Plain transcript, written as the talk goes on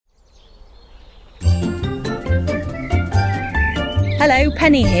Hello,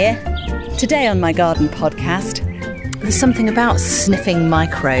 Penny here. Today on my garden podcast, there's something about sniffing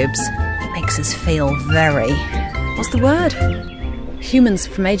microbes that makes us feel very... what's the word? Humans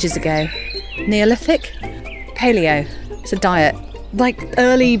from ages ago. Neolithic? Paleo. It's a diet. Like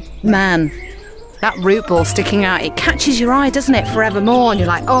early man. That root ball sticking out, it catches your eye, doesn't it, forevermore? And you're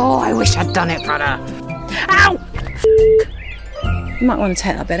like, oh, I wish I'd done it better. Ow! You might want to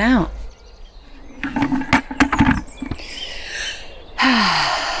take that bit out.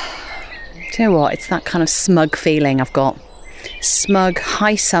 Do you know what? It's that kind of smug feeling I've got. Smug,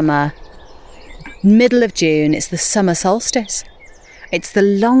 high summer, middle of June. It's the summer solstice. It's the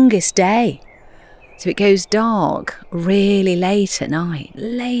longest day. So it goes dark really late at night.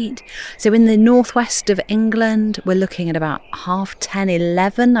 Late. So in the northwest of England, we're looking at about 10:30,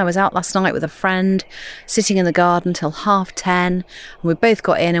 11. I was out last night with a friend, sitting in the garden till 10:30. And we both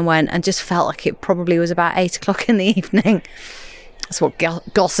got in and went and just felt like it probably was about 8 o'clock in the evening. That's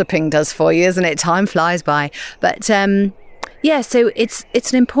what gossiping does for you, isn't it? Time flies by. But yeah, so it's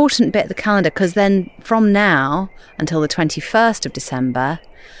an important bit of the calendar, because then from now until the 21st of December,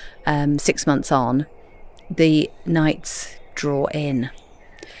 6 months on, the nights draw in.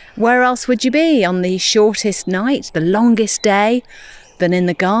 Where else would you be on the shortest night, the longest day, than in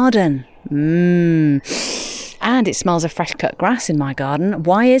the garden? And it smells of fresh cut grass in my garden.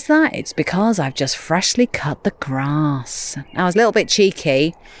 Why is that? It's because I've just freshly cut the grass. I was a little bit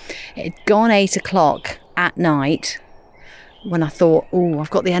cheeky. It had gone 8 o'clock at night when I thought, oh,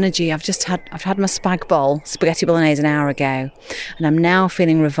 I've got the energy. I've had my spaghetti bolognese an hour ago, and I'm now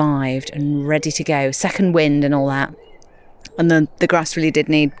feeling revived and ready to go. Second wind and all that. And then the grass really did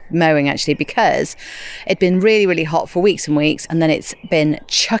need mowing, actually, because it'd been really, really hot for weeks and weeks, and then it's been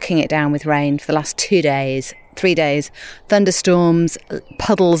chucking it down with rain for the last 3 days, thunderstorms,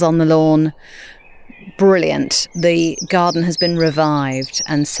 puddles on the lawn. Brilliant. The garden has been revived,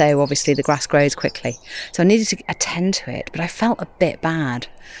 and so obviously the grass grows quickly. So I needed to attend to it, but I felt a bit bad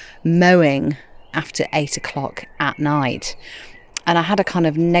mowing after 8 o'clock at night. And I had a kind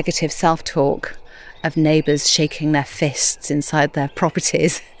of negative self-talk of neighbours shaking their fists inside their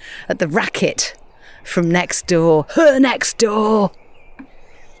properties at the racket from next door. Her next door!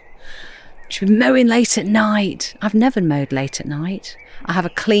 She's been mowing late at night. I've never mowed late at night. I have a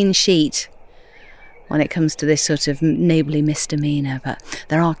clean sheet when it comes to this sort of neighbourly misdemeanour, but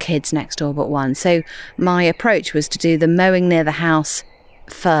there are kids next door but one. So my approach was to do the mowing near the house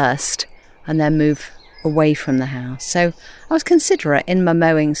first and then move away from the house. So I was considerate in my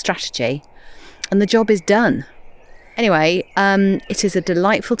mowing strategy, and the job is done. Anyway, it is a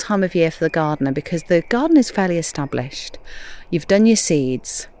delightful time of year for the gardener, because the garden is fairly established. You've done your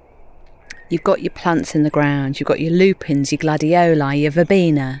seeds. You've got your plants in the ground. You've got your lupins, your gladioli, your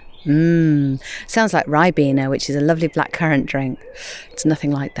verbena. Sounds like ribena, which is a lovely blackcurrant drink. It's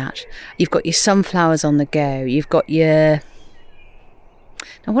nothing like that. You've got your sunflowers on the go. You've got your...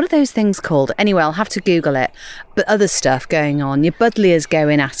 Now, what are those things called? Anyway, I'll have to Google it. But other stuff going on. Your buddleias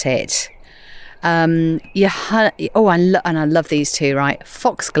going at it. And I love these two, right?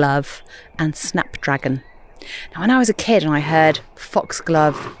 Foxglove and snapdragon. Now, when I was a kid and I heard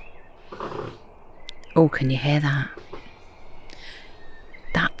foxglove... Oh, can you hear that?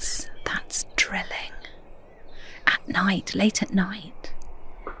 That's drilling. At night, late at night.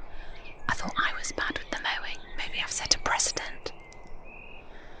 I thought I was bad with the mowing. Maybe I've set a precedent.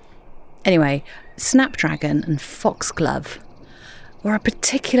 Anyway, snapdragon and foxglove were a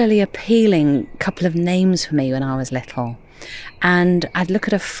particularly appealing couple of names for me when I was little. And I'd look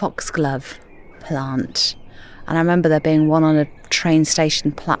at a foxglove plant, and I remember there being one on a train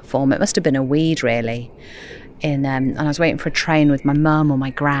station platform. It must have been a weed, really. And I was waiting for a train with my mum or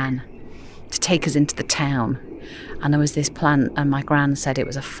my gran to take us into the town. And there was this plant, and my gran said it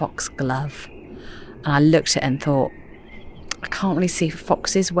was a foxglove. And I looked at it and thought, I can't really see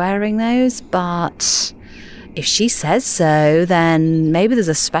foxes wearing those, but if she says so, then maybe there's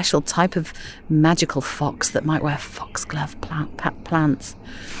a special type of magical fox that might wear foxglove plants.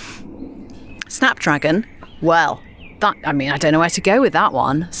 Snapdragon? Well, I don't know where to go with that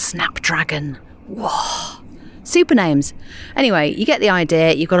one. Snapdragon. Whoa. Super names. Anyway, you get the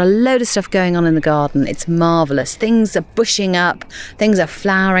idea. You've got a load of stuff going on in the garden. It's marvellous. Things are bushing up. Things are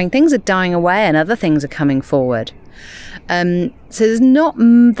flowering. Things are dying away, and other things are coming forward. So there's not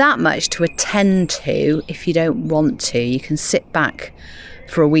that much to attend to if you don't want to. You can sit back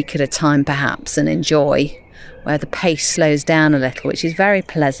for a week at a time, perhaps, and enjoy, where the pace slows down a little, which is very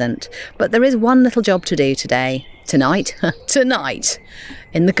pleasant. But there is one little job to do tonight,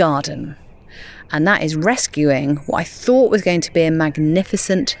 in the garden. And that is rescuing what I thought was going to be a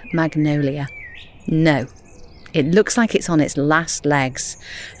magnificent magnolia. No, It looks like it's on its last legs.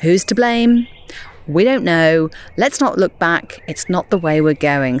 Who's to blame? We don't know. Let's not look back. It's not the way we're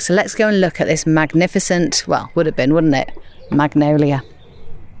going. So let's go and look at this magnificent, well, would have been, wouldn't it? Magnolia.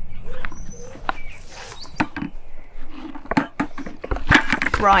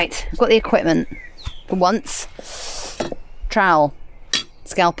 Right, I've got the equipment for once. Trowel,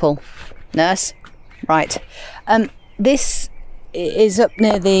 scalpel, nurse. Right. This is up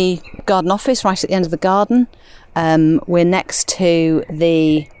near the garden office, right at the end of the garden. We're next to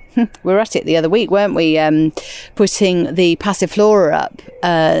the... we were at it the other week, weren't we? Putting the passiflora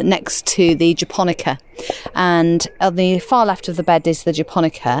up next to the japonica. And on the far left of the bed is the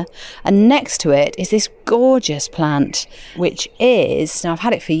japonica. And next to it is this gorgeous plant, which is... Now, I've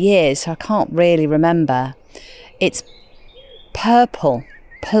had it for years, so I can't really remember. It's purple,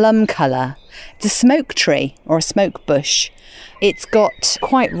 plum colour. It's a smoke tree or a smoke bush. It's got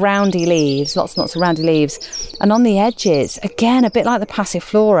quite roundy leaves, lots and lots of roundy leaves. And on the edges, again, a bit like the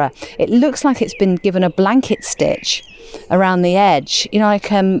passiflora, it looks like it's been given a blanket stitch around the edge. You know, like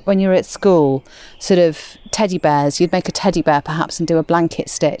when you were at school, sort of teddy bears, you'd make a teddy bear perhaps and do a blanket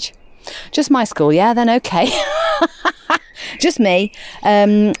stitch. Just my school, yeah, then okay. Just me,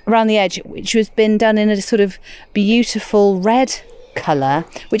 around the edge, which has been done in a sort of beautiful red colour,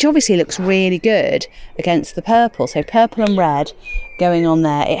 which obviously looks really good against the purple. So purple and red going on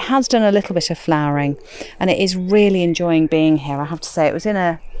there. It has done a little bit of flowering and it is really enjoying being here. I have to say, it was in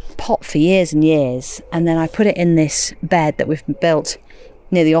a pot for years and years, and then I put it in this bed that we've built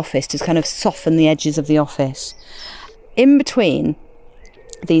near the office to kind of soften the edges of the office. In between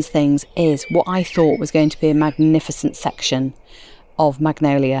these things is what I thought was going to be a magnificent section of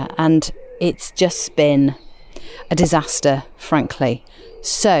magnolia, and it's just been a disaster, frankly.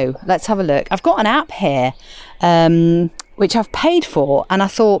 So let's have a look. I've got an app here which I've paid for, and I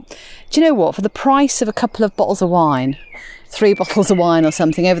thought, do you know what, for the price of a couple of bottles of wine, 3 bottles of wine or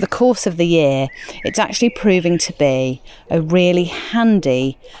something over the course of the year, it's actually proving to be a really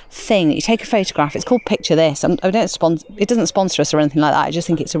handy thing. You take a photograph. It's called Picture This. It doesn't sponsor us or anything like that. I just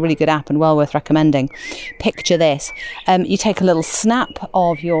think it's a really good app and well worth recommending. Picture This. You take a little snap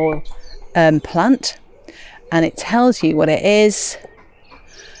of your plant, and it tells you what it is.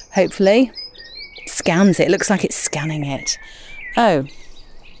 Hopefully, scans it. It looks like it's scanning it. Oh,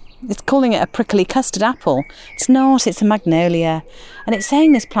 it's calling it a prickly custard apple. It's not, it's a magnolia. And it's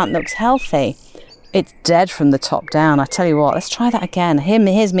saying this plant looks healthy. It's dead from the top down. I tell you what, let's try that again.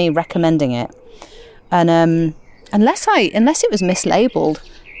 Here's me recommending it. And unless it was mislabeled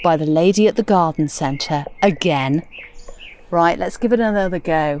by the lady at the garden centre again. Right, let's give it another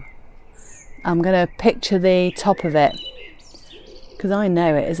go. I'm going to picture the top of it, because I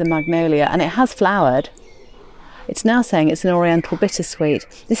know it is a magnolia and it has flowered. It's now saying it's an oriental bittersweet.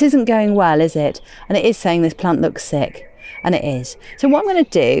 This isn't going well, is it? And it is saying this plant looks sick, and it is. So what I'm going to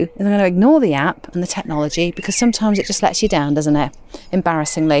do is I'm going to ignore the app and the technology, because sometimes it just lets you down, doesn't it?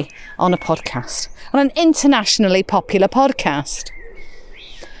 Embarrassingly, on a podcast, on an internationally popular podcast.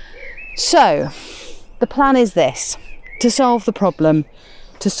 So the plan is this: to solve the problem,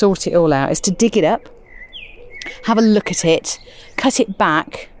 to sort it all out, is to dig it up, have a look at it, cut it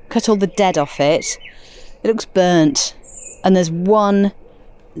back, cut all the dead off it. It looks burnt, and there's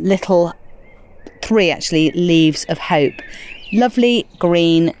three actually, leaves of hope. Lovely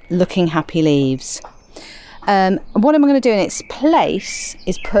green looking happy leaves. What I'm going to do in its place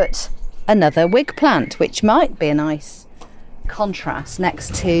is put another wig plant, which might be a nice contrast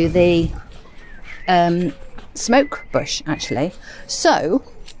next to the smoke bush actually. So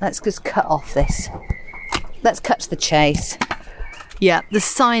let's just cut off this. Let's cut to the chase. Yeah, the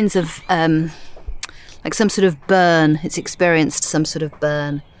signs of like some sort of burn. It's experienced some sort of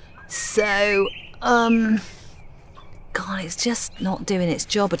burn. So God, it's just not doing its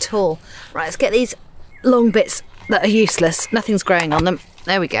job at all. Right, let's get these long bits that are useless. Nothing's growing on them.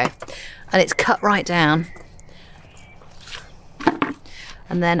 There we go. And it's cut right down.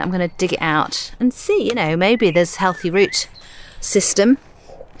 And then I'm going to dig it out and see, maybe there's healthy root system.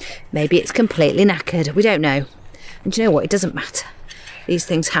 Maybe it's completely knackered. We don't know. And do you know what? It doesn't matter. These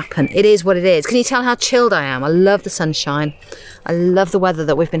things happen. It is what it is. Can you tell how chilled I am? I love the sunshine. I love the weather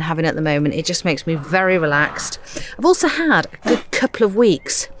that we've been having at the moment. It just makes me very relaxed. I've also had a good couple of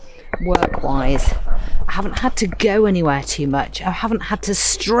weeks work-wise. I haven't had to go anywhere too much. I haven't had to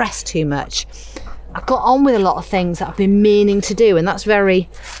stress too much. I've got on with a lot of things that I've been meaning to do, and that's very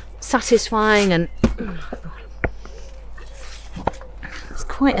satisfying. And there's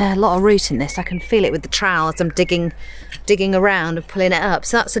quite a lot of root in this. I can feel it with the trowel as I'm digging around and pulling it up,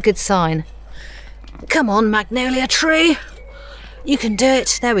 so that's a good sign. Come on, magnolia tree, you can do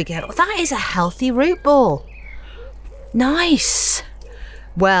it. There we go. That is a healthy root ball. Nice.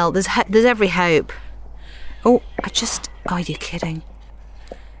 Well, there's every hope. Oh, you're kidding.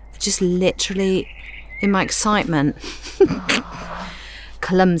 I just literally, in my excitement,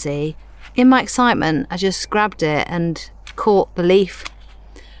 clumsy, in my excitement, I just grabbed it and caught the leaf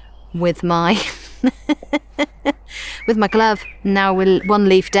with my with my glove. Now we're one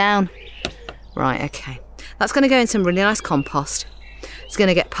leaf down. Right, okay. That's going to go in some really nice compost. It's going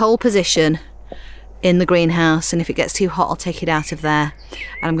to get pole position in the greenhouse, and if it gets too hot I'll take it out of there,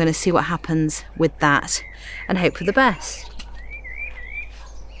 and I'm going to see what happens with that and hope for the best.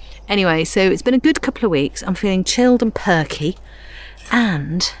 Anyway, so it's been a good couple of weeks. I'm feeling chilled and perky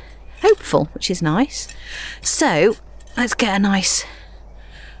and hopeful, which is nice. So let's get a nice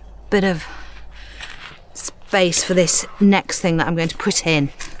bit of space for this next thing that I'm going to put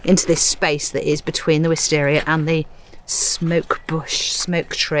into this space that is between the wisteria and the smoke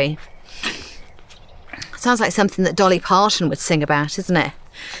tree. Sounds like something that Dolly Parton would sing about, isn't it?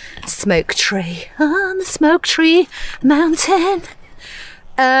 Smoke tree on the smoke tree mountain.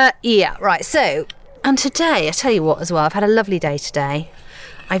 Yeah, right. So, and today, I tell you what as well, I've had a lovely day today.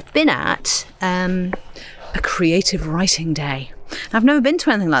 I've been at a creative writing day. I've never been to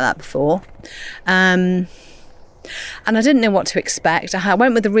anything like that before. And I didn't know what to expect. I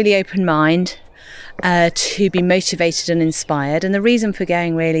went with a really open mind. To be motivated and inspired, and the reason for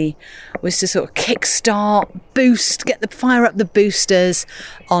going really was to sort of fire up the boosters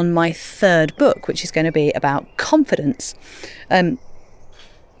on my third book, which is going to be about confidence,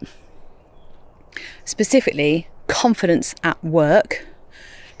 specifically confidence at work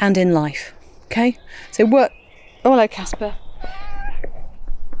and in life. Okay, so work. Oh, hello, Casper.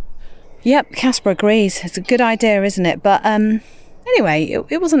 Yep, Casper agrees. It's a good idea, isn't it? But anyway,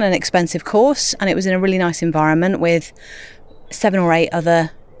 it wasn't an expensive course, and it was in a really nice environment with 7 or 8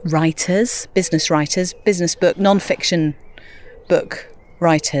 other writers, business book, non-fiction book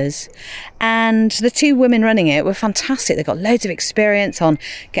writers. And the 2 women running it were fantastic. They got loads of experience on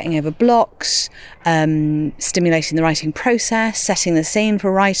getting over blocks, stimulating the writing process, setting the scene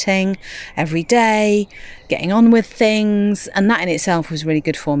for writing every day, getting on with things, and that in itself was really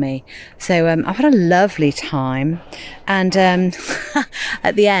good for me. So I've had a lovely time, and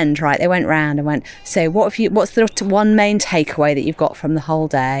at the end, right, they went round and went, so what's the one main takeaway that you've got from the whole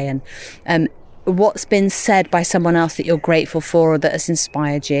day, and what's been said by someone else that you're grateful for or that has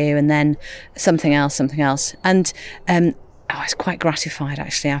inspired you, and then something else, and I was quite gratified,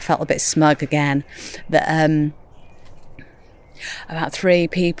 actually. I felt a bit smug again that about 3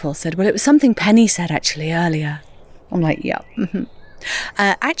 people said, well, it was something Penny said actually earlier. I'm like, yeah. Mm-hmm.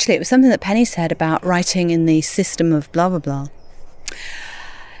 Actually, it was something that Penny said about writing in the system of blah, blah, blah.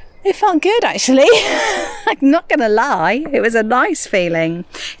 It felt good, actually. I'm not going to lie. It was a nice feeling.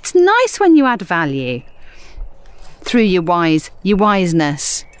 It's nice when you add value through your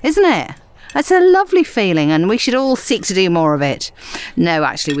wiseness, isn't it? It's a lovely feeling, and we should all seek to do more of it. No,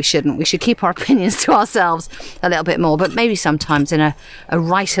 actually, we shouldn't. We should keep our opinions to ourselves a little bit more, but maybe sometimes in a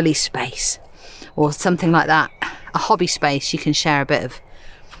writerly space or something like that, a hobby space, you can share a bit of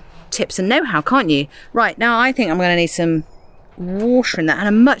tips and know-how, can't you? Right, now I think I'm going to need some water in that and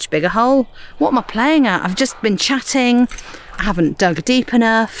a much bigger hole. What am I playing at? I've just been chatting. I haven't dug deep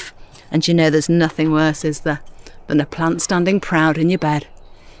enough. And you know there's nothing worse, is there, than a plant standing proud in your bed.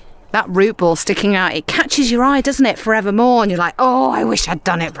 That root ball sticking out, it catches your eye, doesn't it, forevermore? And you're like, oh, I wish I'd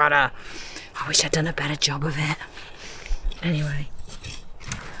done it, brother. I wish I'd done a better job of it. Anyway,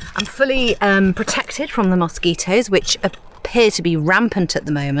 I'm fully protected from the mosquitoes, which appear to be rampant at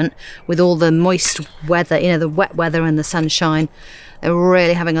the moment with all the moist weather, the wet weather and the sunshine. They're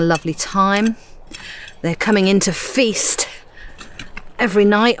really having a lovely time. They're coming in to feast every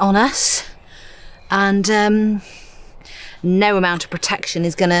night on us. And no amount of protection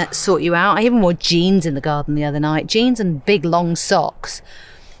is going to sort you out. I even wore jeans in the garden the other night. Jeans and big long socks.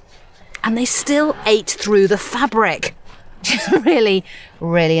 And they still ate through the fabric. Which is really,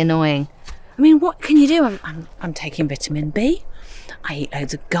 really annoying. I mean, what can you do? I'm taking vitamin B. I eat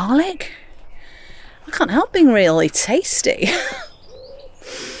loads of garlic. I can't help being really tasty.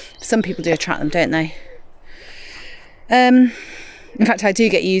 Some people do attract them, don't they? In fact, I do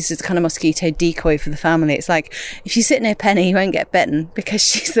get used as a kind of mosquito decoy for the family. It's like, if you sit near Penny, you won't get bitten because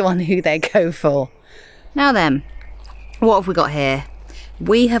she's the one who they go for. Now then, what have we got here?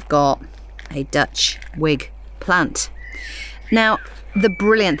 We have got a Dutch wig plant. Now, the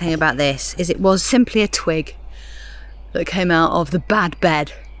brilliant thing about this is it was simply a twig that came out of the bad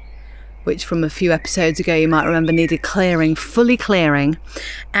bed, which from a few episodes ago you might remember needed clearing, fully clearing.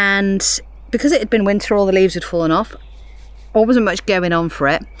 And because it had been winter, all the leaves had fallen off. There wasn't much going on for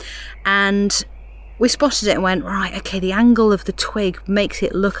it. And we spotted it and went, right, okay, the angle of the twig makes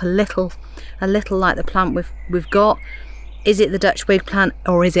it look a little like the plant we've got. Is it the Dutch wig plant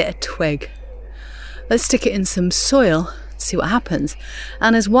or is it a twig? Let's stick it in some soil, see what happens.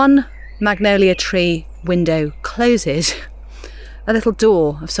 And as one magnolia tree window closes, a little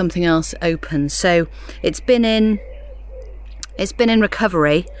door of something else opens. So it's been in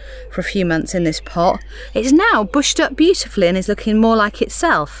recovery for a few months in this pot. It's now bushed up beautifully and is looking more like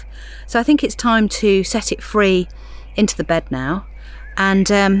itself. So I think it's time to set it free into the bed now, and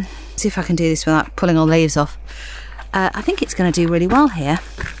see if I can do this without pulling all the leaves off. I think it's going to do really well here.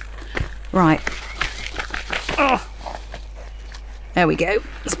 Right. Oh. There we go.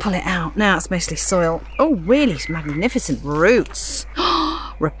 Let's pull it out. Now it's mostly soil. Oh, really magnificent roots.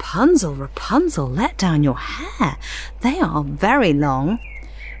 Rapunzel, Rapunzel, let down your hair. They are very long,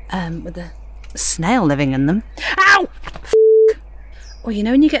 with a snail living in them. Ow! Oh, you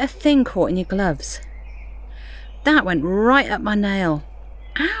know when you get a thing caught in your gloves? That went right up my nail.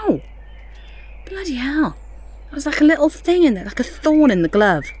 Ow! Bloody hell. That was like a little thing in there, like a thorn in the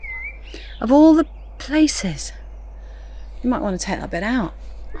glove. Of all the places. You might want to take that bit out.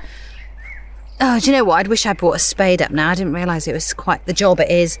 Oh, do you know what? I'd wish I brought a spade up now. I didn't realise it was quite the job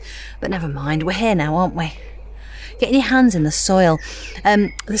it is. But never mind, we're here now, aren't we? Getting your hands in the soil.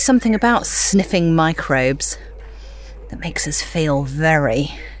 There's something about sniffing microbes that makes us feel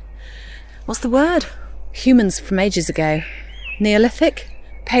very... What's the word? Humans from ages ago. Neolithic?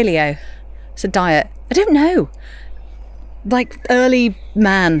 Paleo? It's a diet. I don't know. Like early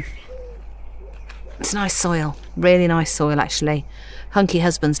man. It's nice soil. Really nice soil, actually. Hunky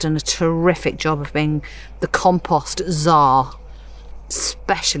Husband's done a terrific job of being the compost czar.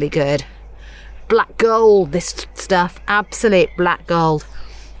 Especially good. Black gold, this stuff. Absolute black gold.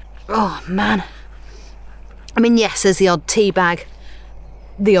 Oh, man. I mean, yes, there's the odd tea bag.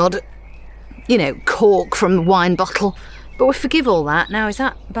 The odd, cork from the wine bottle. But we forgive all that. Now, is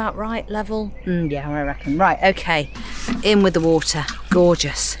that about right level? Yeah, I reckon. Right, okay. In with the water.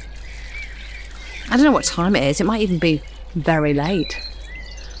 Gorgeous. I don't know what time it is. It might even be very late.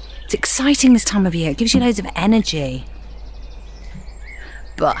 It's exciting this time of year. It gives you loads of energy.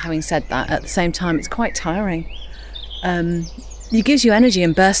 But having said that, at the same time, it's quite tiring. It gives you energy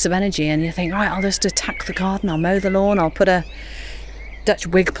and bursts of energy, and you think, right, I'll just attack the garden, I'll mow the lawn, I'll put a Dutch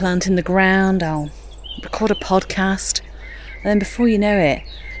wig plant in the ground, I'll record a podcast. And then before you know it,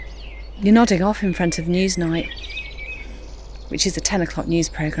 you're nodding off in front of Newsnight, which is a 10 o'clock news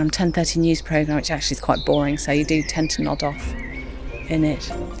programme, 10:30 news programme, which actually is quite boring, so you do tend to nod off in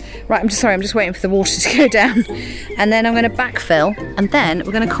it. Right, I'm just waiting for the water to go down, and then I'm going to backfill, and then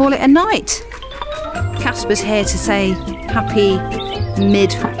we're going to call it a night. Casper's here to say happy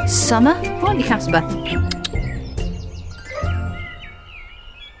mid-summer, aren't you, Casper?